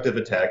destructive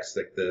attacks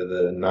like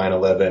the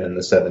 9/11 and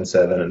the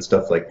 7/7 and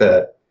stuff like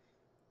that.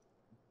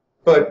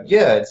 But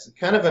yeah, it's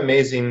kind of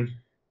amazing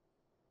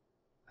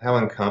how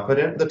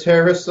incompetent the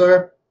terrorists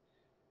are.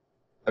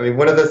 I mean,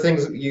 one of the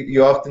things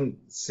you often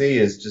see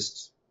is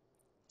just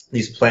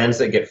these plans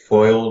that get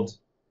foiled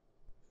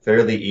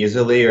fairly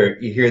easily, or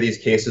you hear these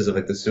cases of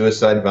like the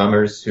suicide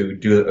bombers who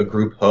do a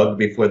group hug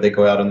before they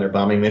go out on their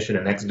bombing mission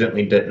and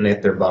accidentally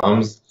detonate their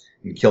bombs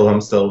and kill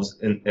themselves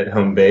at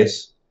home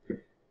base.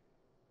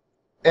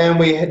 And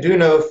we do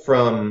know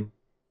from,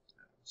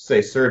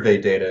 say, survey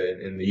data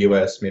in the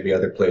US, maybe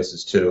other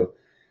places too,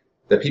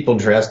 that people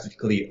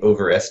drastically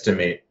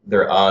overestimate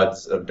their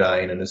odds of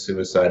dying in a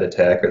suicide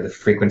attack or the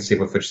frequency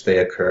with which they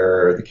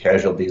occur or the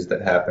casualties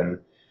that happen.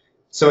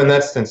 So in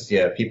that sense,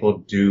 yeah, people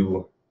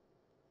do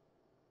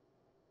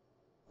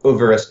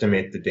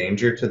overestimate the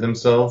danger to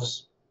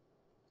themselves.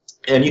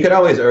 And you could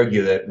always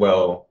argue that,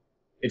 well,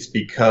 it's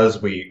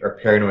because we are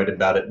paranoid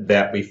about it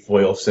that we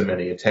foil so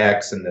many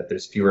attacks and that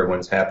there's fewer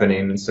ones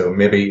happening. And so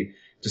maybe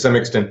to some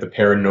extent the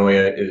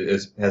paranoia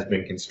has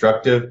been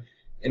constructive.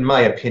 In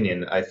my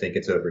opinion, I think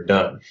it's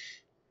overdone.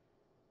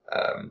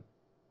 Um,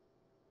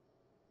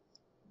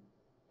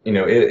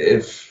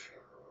 if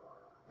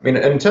I mean,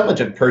 an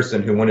intelligent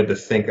person who wanted to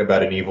think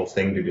about an evil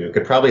thing to do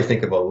could probably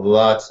think of a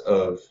lot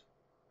of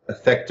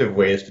effective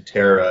ways to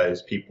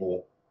terrorize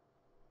people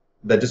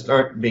that just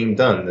aren't being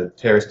done. The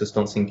terrorists just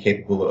don't seem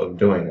capable of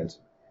doing it.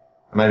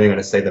 I'm not even going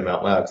to say them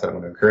out loud because I don't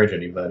want to encourage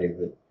anybody,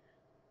 but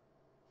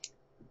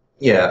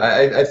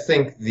yeah, I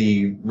think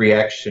the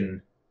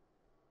reaction,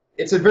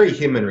 it's a very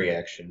human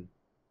reaction.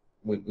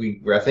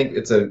 I think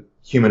it's a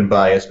human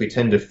bias. We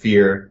tend to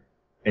fear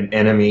an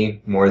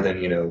enemy more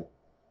than,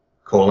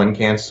 colon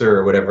cancer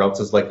or whatever else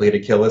is likely to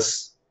kill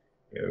us.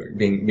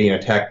 Being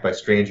attacked by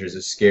strangers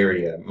is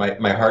scary.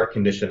 My heart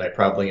condition I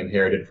probably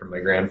inherited from my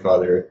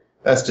grandfather.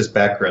 That's just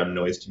background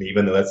noise to me,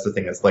 even though that's the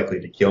thing that's likely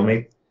to kill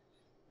me.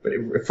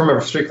 But from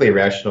a strictly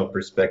rational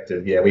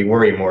perspective, yeah, we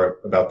worry more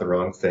about the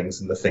wrong things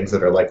than the things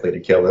that are likely to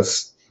kill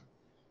us.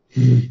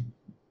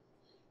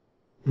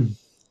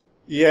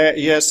 Yeah,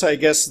 yes, I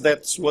guess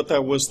that's what I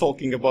was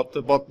talking about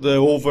the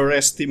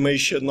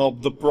overestimation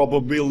of the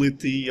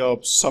probability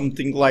of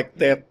something like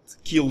that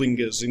killing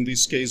us, in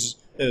this case,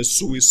 a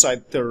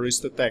suicide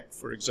terrorist attack,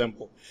 for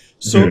example.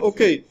 So, Mhm.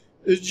 okay,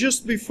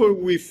 just before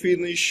we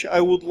finish,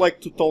 I would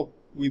like to talk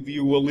with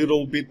you a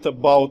little bit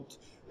about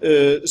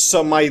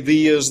some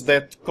ideas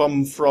that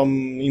come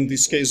from, in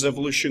this case,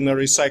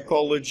 evolutionary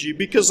psychology,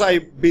 because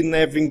I've been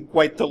having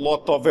quite a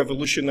lot of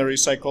evolutionary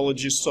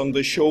psychologists on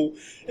the show,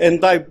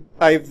 and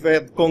I've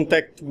had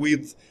contact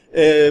with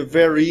a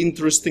very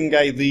interesting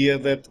idea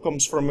that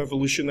comes from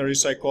evolutionary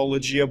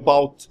psychology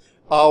about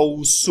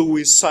how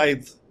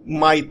suicide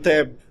might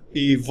have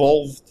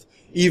evolved,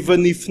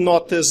 even if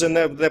not as an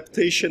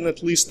adaptation,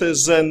 at least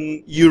as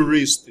an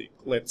heuristic,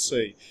 let's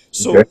say. Okay.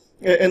 So,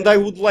 and I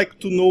would like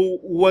to know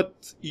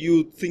what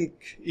you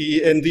think,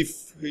 and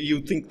if you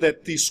think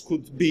that this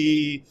could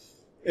be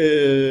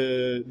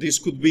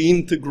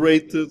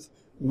integrated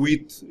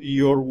with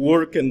your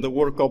work and the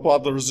work of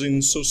others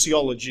in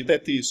sociology.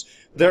 That is,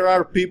 there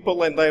are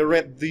people, and I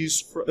read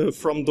this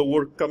from the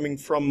work coming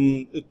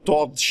from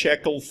Todd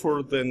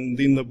Shackelford, and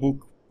in a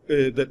book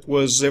that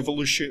was The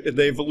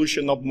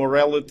Evolution of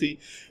Morality,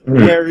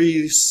 Mhm. where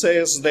he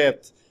says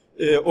that,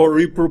 or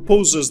he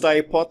proposes the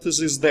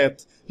hypothesis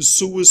that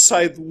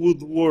suicide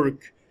would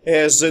work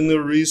as an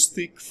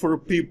heuristic for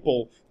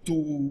people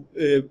to,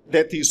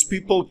 that is,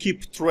 people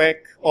keep track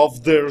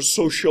of their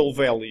social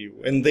value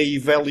and they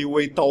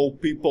evaluate how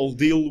people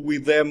deal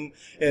with them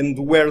and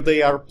where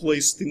they are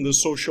placed in the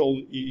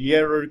social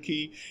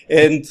hierarchy.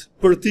 And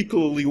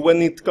particularly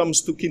when it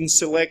comes to kin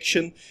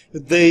selection,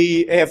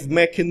 they have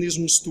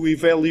mechanisms to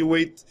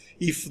evaluate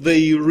if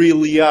they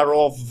really are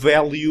of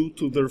value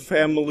to their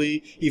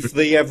family, if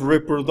they have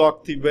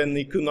reproductive and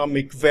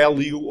economic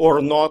value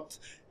or not.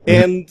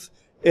 Mhm.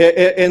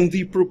 And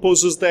he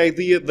proposes the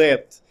idea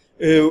that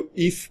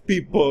if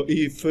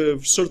a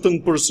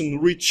certain person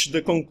reach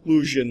the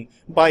conclusion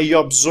by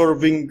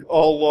observing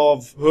all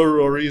of her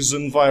or his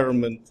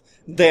environment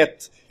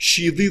that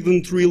she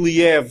didn't really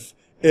have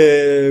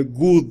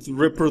good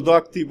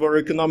reproductive or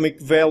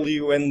economic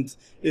value, and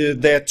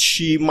that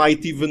she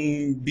might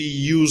even be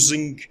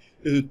using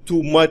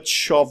too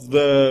much of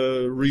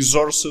the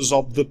resources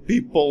of the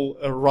people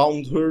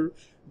around her,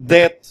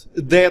 that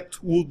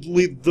would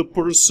lead the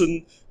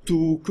person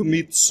to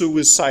commit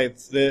suicide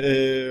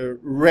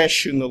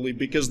rationally,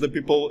 because the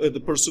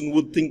person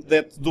would think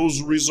that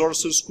those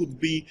resources could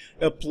be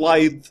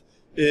applied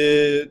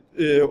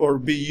or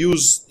be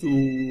used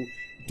to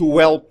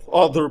help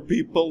other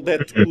people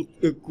that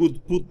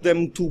could put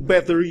them to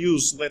better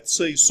use, let's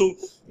say. So,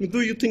 do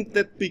you think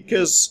that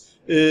because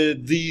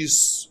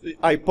this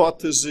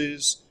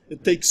hypothesis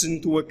takes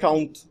into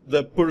account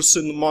the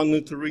person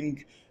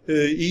monitoring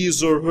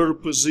his or her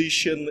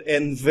position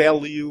and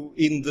value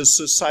in the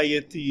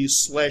society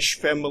slash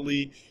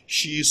family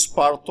she is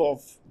part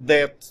of,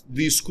 that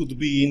this could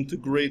be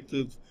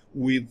integrated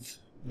with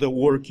the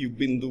work you've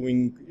been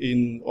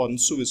doing on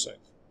suicide?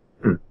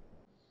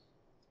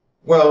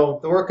 Well,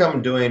 the work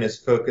I'm doing is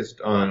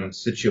focused on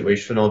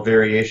situational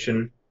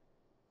variation,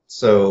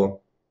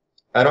 so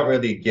I don't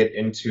really get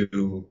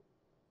into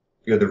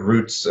the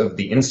roots of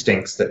the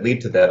instincts that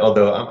lead to that.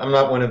 Although I'm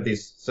not one of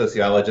these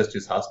sociologists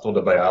who's hostile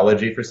to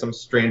biology for some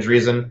strange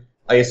reason.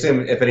 I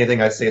assume if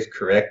anything I say is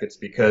correct, it's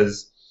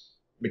because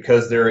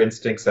there are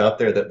instincts out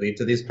there that lead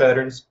to these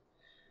patterns.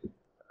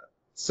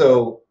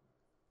 So,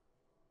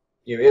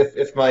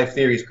 if my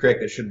theory is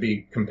correct, it should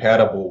be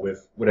compatible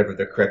with whatever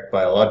the correct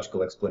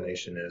biological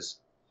explanation is.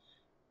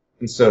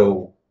 And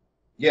so,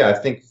 yeah, I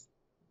think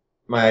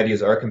my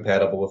ideas are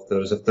compatible with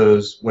those, if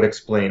those would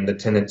explain the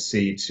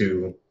tendency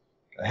to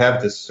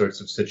have this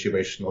sorts of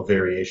situational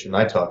variation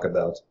I talk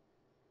about.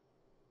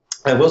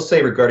 I will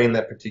say regarding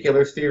that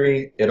particular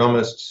theory, it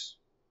almost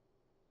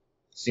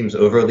seems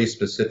overly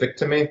specific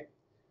to me,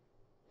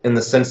 in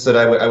the sense that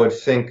I would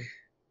think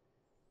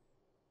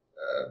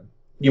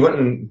you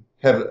wouldn't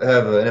have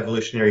an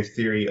evolutionary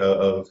theory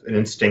of an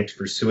instinct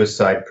for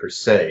suicide per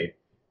se.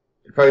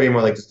 It'd probably be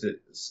more like just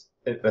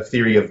a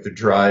theory of the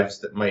drives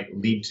that might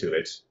lead to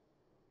it.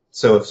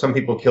 So if some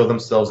people kill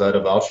themselves out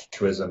of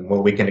altruism,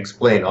 well, we can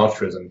explain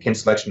altruism. Kin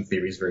selection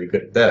theory is very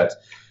good at that,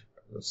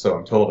 so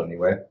I'm told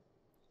anyway.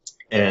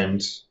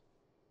 And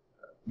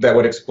that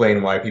would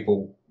explain why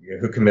people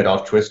who commit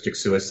altruistic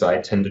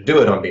suicide tend to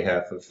do it on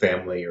behalf of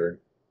family or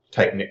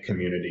tight-knit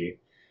community.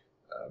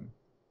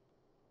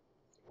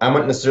 I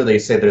wouldn't necessarily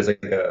say there's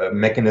like a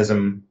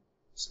mechanism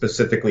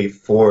specifically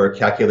for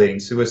calculating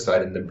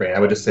suicide in the brain. I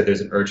would just say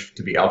there's an urge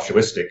to be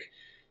altruistic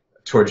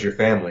towards your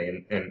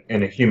family,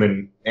 and a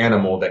human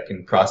animal that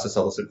can process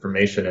all this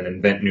information and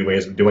invent new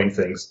ways of doing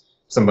things.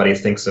 Somebody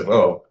thinks of,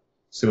 oh,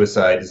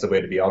 suicide is the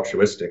way to be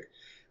altruistic.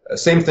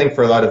 Same thing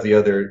for a lot of the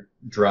other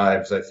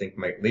drives I think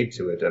might lead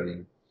to it. I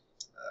mean,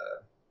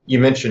 you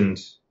mentioned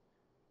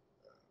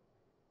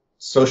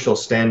social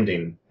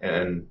standing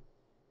and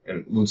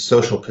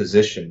social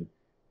position.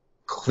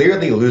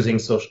 Clearly losing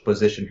social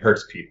position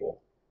hurts people.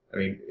 I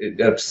mean, it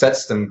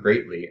upsets them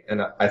greatly,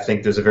 and I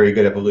think there's a very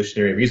good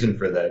evolutionary reason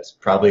for that.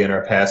 Probably in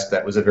our past,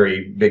 that was a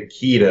very big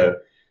key to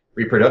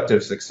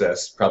reproductive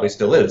success, probably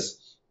still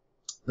is,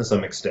 to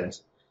some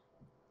extent.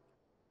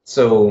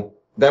 So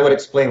that would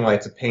explain why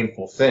it's a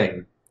painful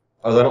thing,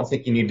 although I don't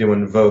think you need to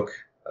invoke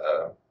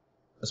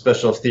a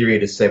special theory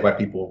to say why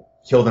people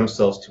kill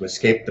themselves to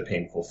escape the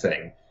painful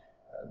thing.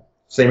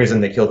 Same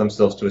reason they kill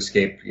themselves to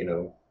escape,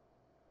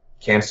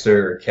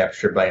 cancer or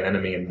captured by an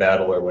enemy in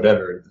battle or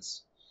whatever.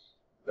 It's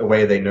a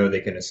way they know they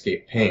can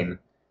escape pain.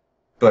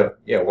 But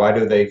yeah, why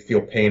do they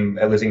feel pain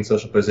at losing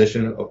social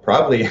position? Oh,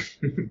 probably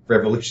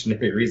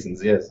revolutionary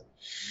reasons, yes.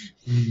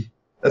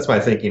 That's my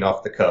thinking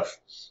off the cuff.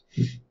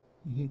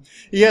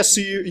 Yes,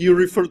 you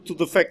referred to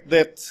the fact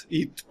that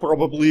it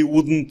probably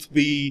wouldn't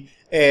be,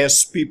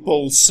 as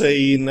people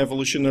say in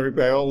evolutionary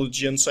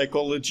biology and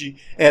psychology,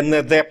 an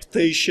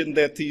adaptation.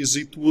 That is,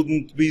 it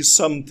wouldn't be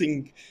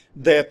something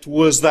that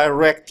was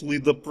directly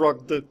the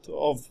product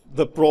of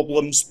the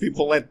problems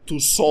people had to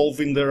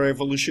solve in their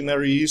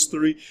evolutionary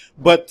history.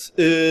 But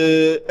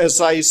as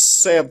I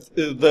said,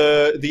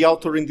 the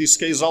author in this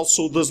case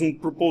also doesn't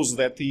propose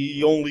that.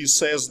 He only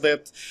says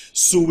that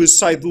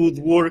suicide would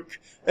work.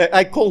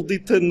 I called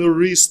it an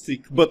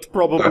heuristic, but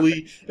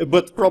probably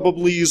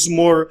is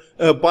more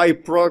a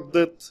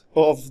byproduct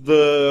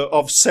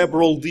of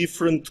several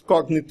different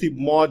cognitive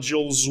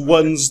modules,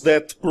 ones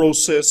that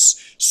process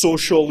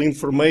social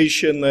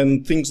information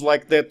and things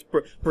like that,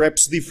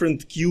 perhaps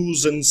different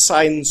cues and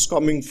signs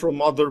coming from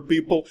other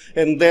people,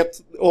 and that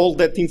all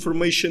that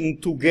information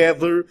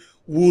together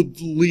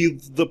would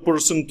lead the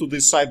person to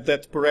decide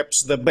that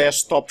perhaps the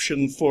best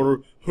option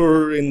for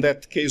her in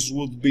that case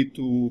would be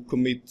to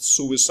commit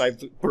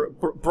suicide,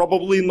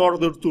 probably in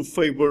order to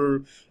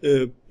favor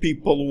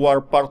people who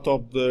are part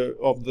of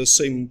the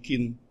same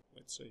kin,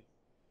 let's say.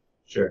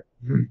 Sure.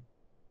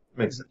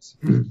 Makes sense.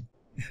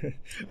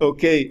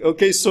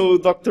 Okay, so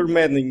Dr.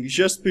 Manning,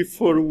 just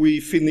before we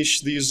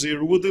finish this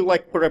here, would you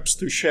like perhaps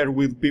to share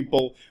with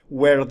people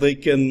where they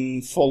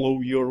can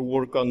follow your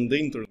work on the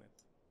internet?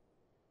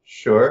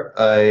 Sure.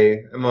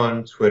 I am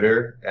on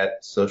Twitter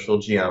at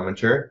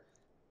socialgeometer.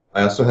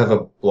 I also have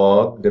a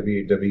blog,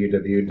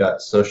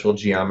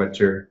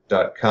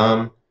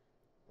 www.socialgeometer.com,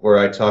 where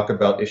I talk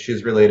about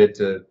issues related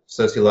to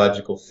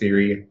sociological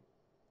theory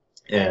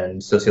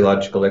and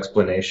sociological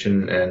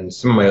explanation and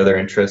some of my other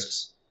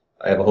interests.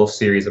 I have a whole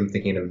series I'm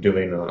thinking of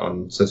doing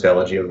on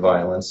sociology of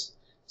violence.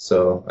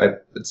 So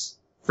it's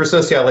for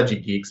sociology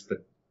geeks,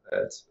 but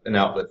it's an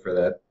outlet for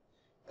that.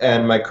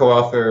 And my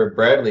co-author,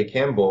 Bradley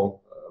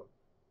Campbell,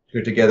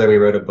 who together we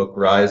wrote a book,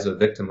 Rise of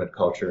Victimhood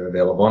Culture,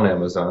 available on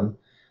Amazon.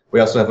 We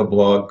also have a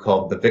blog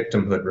called The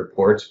Victimhood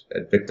Report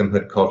at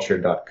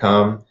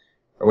victimhoodculture.com,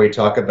 where we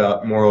talk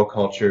about moral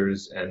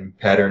cultures and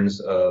patterns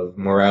of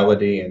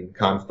morality and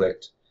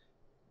conflict,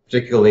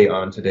 particularly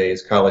on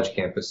today's college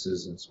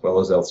campuses as well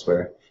as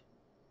elsewhere.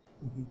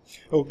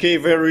 Okay,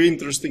 very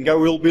interesting. I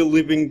will be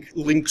leaving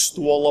links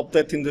to all of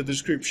that in the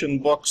description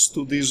box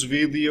to this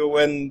video.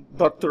 And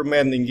Dr.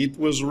 Manning, it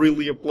was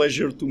really a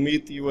pleasure to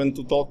meet you and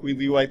to talk with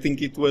you. I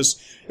think it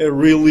was a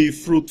really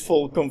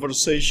fruitful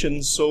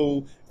conversation.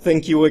 So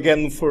thank you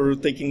again for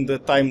taking the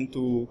time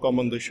to come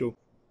on the show.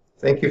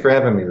 Thank you for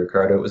having me,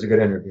 Ricardo. It was a good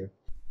interview.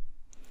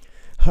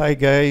 Hi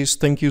guys,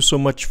 thank you so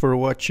much for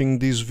watching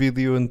this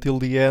video until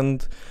the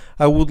end.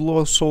 I would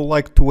also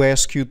like to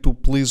ask you to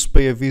please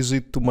pay a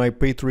visit to my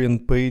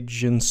Patreon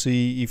page and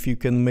see if you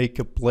can make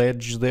a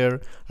pledge there.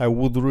 I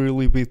would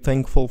really be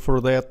thankful for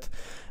that.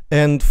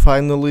 And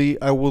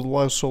finally, I would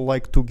also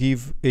like to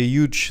give a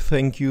huge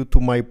thank you to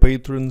my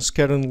patrons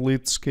Karen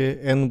Litzke,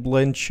 Anne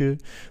Blanche,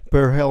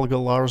 Per Helga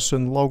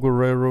Larsen, Lau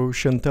Guerrero,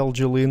 Chantel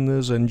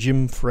Gelinas and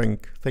Jim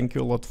Frank. Thank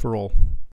you a lot for all.